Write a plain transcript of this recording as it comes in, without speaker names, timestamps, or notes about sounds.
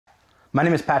My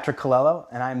name is Patrick Colello,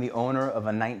 and I'm the owner of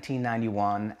a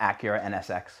 1991 Acura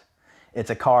NSX. It's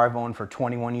a car I've owned for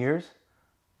 21 years,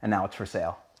 and now it's for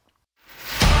sale.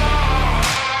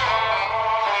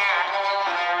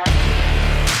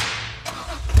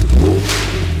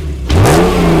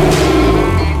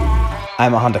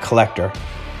 I'm a Honda collector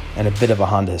and a bit of a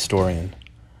Honda historian.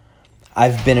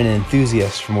 I've been an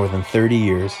enthusiast for more than 30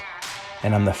 years,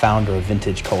 and I'm the founder of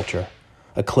Vintage Culture,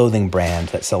 a clothing brand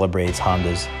that celebrates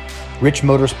Honda's rich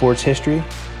motorsports history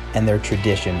and their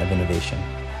tradition of innovation.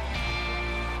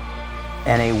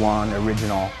 NA1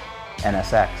 original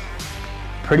NSX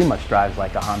pretty much drives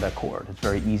like a Honda Accord. It's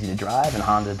very easy to drive, and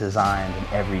Honda designed an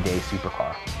everyday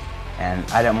supercar. And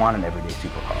I didn't want an everyday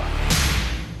supercar.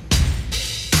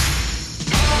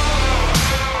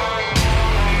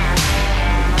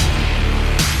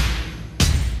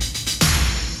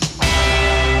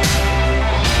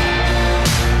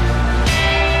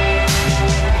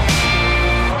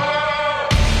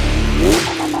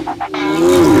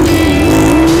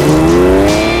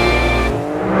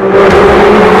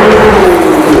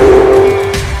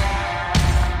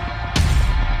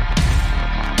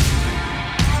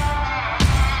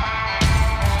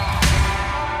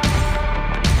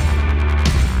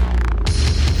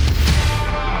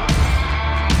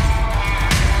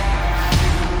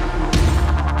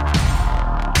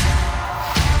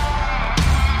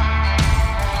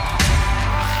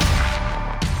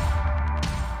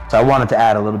 So I wanted to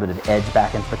add a little bit of edge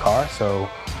back into the car, so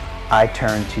I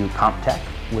turned to CompTech,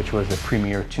 which was the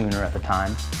premier tuner at the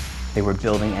time. They were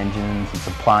building engines and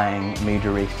supplying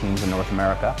major race teams in North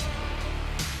America.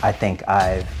 I think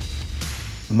I've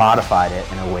modified it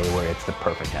in a way where it's the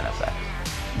perfect NSX.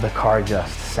 The car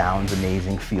just sounds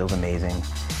amazing, feels amazing,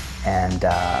 and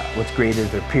what's great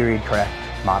is they're period correct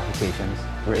modifications,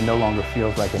 where it no longer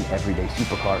feels like an everyday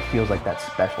supercar, it feels like that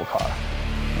special car,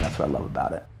 and that's what I love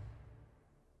about it.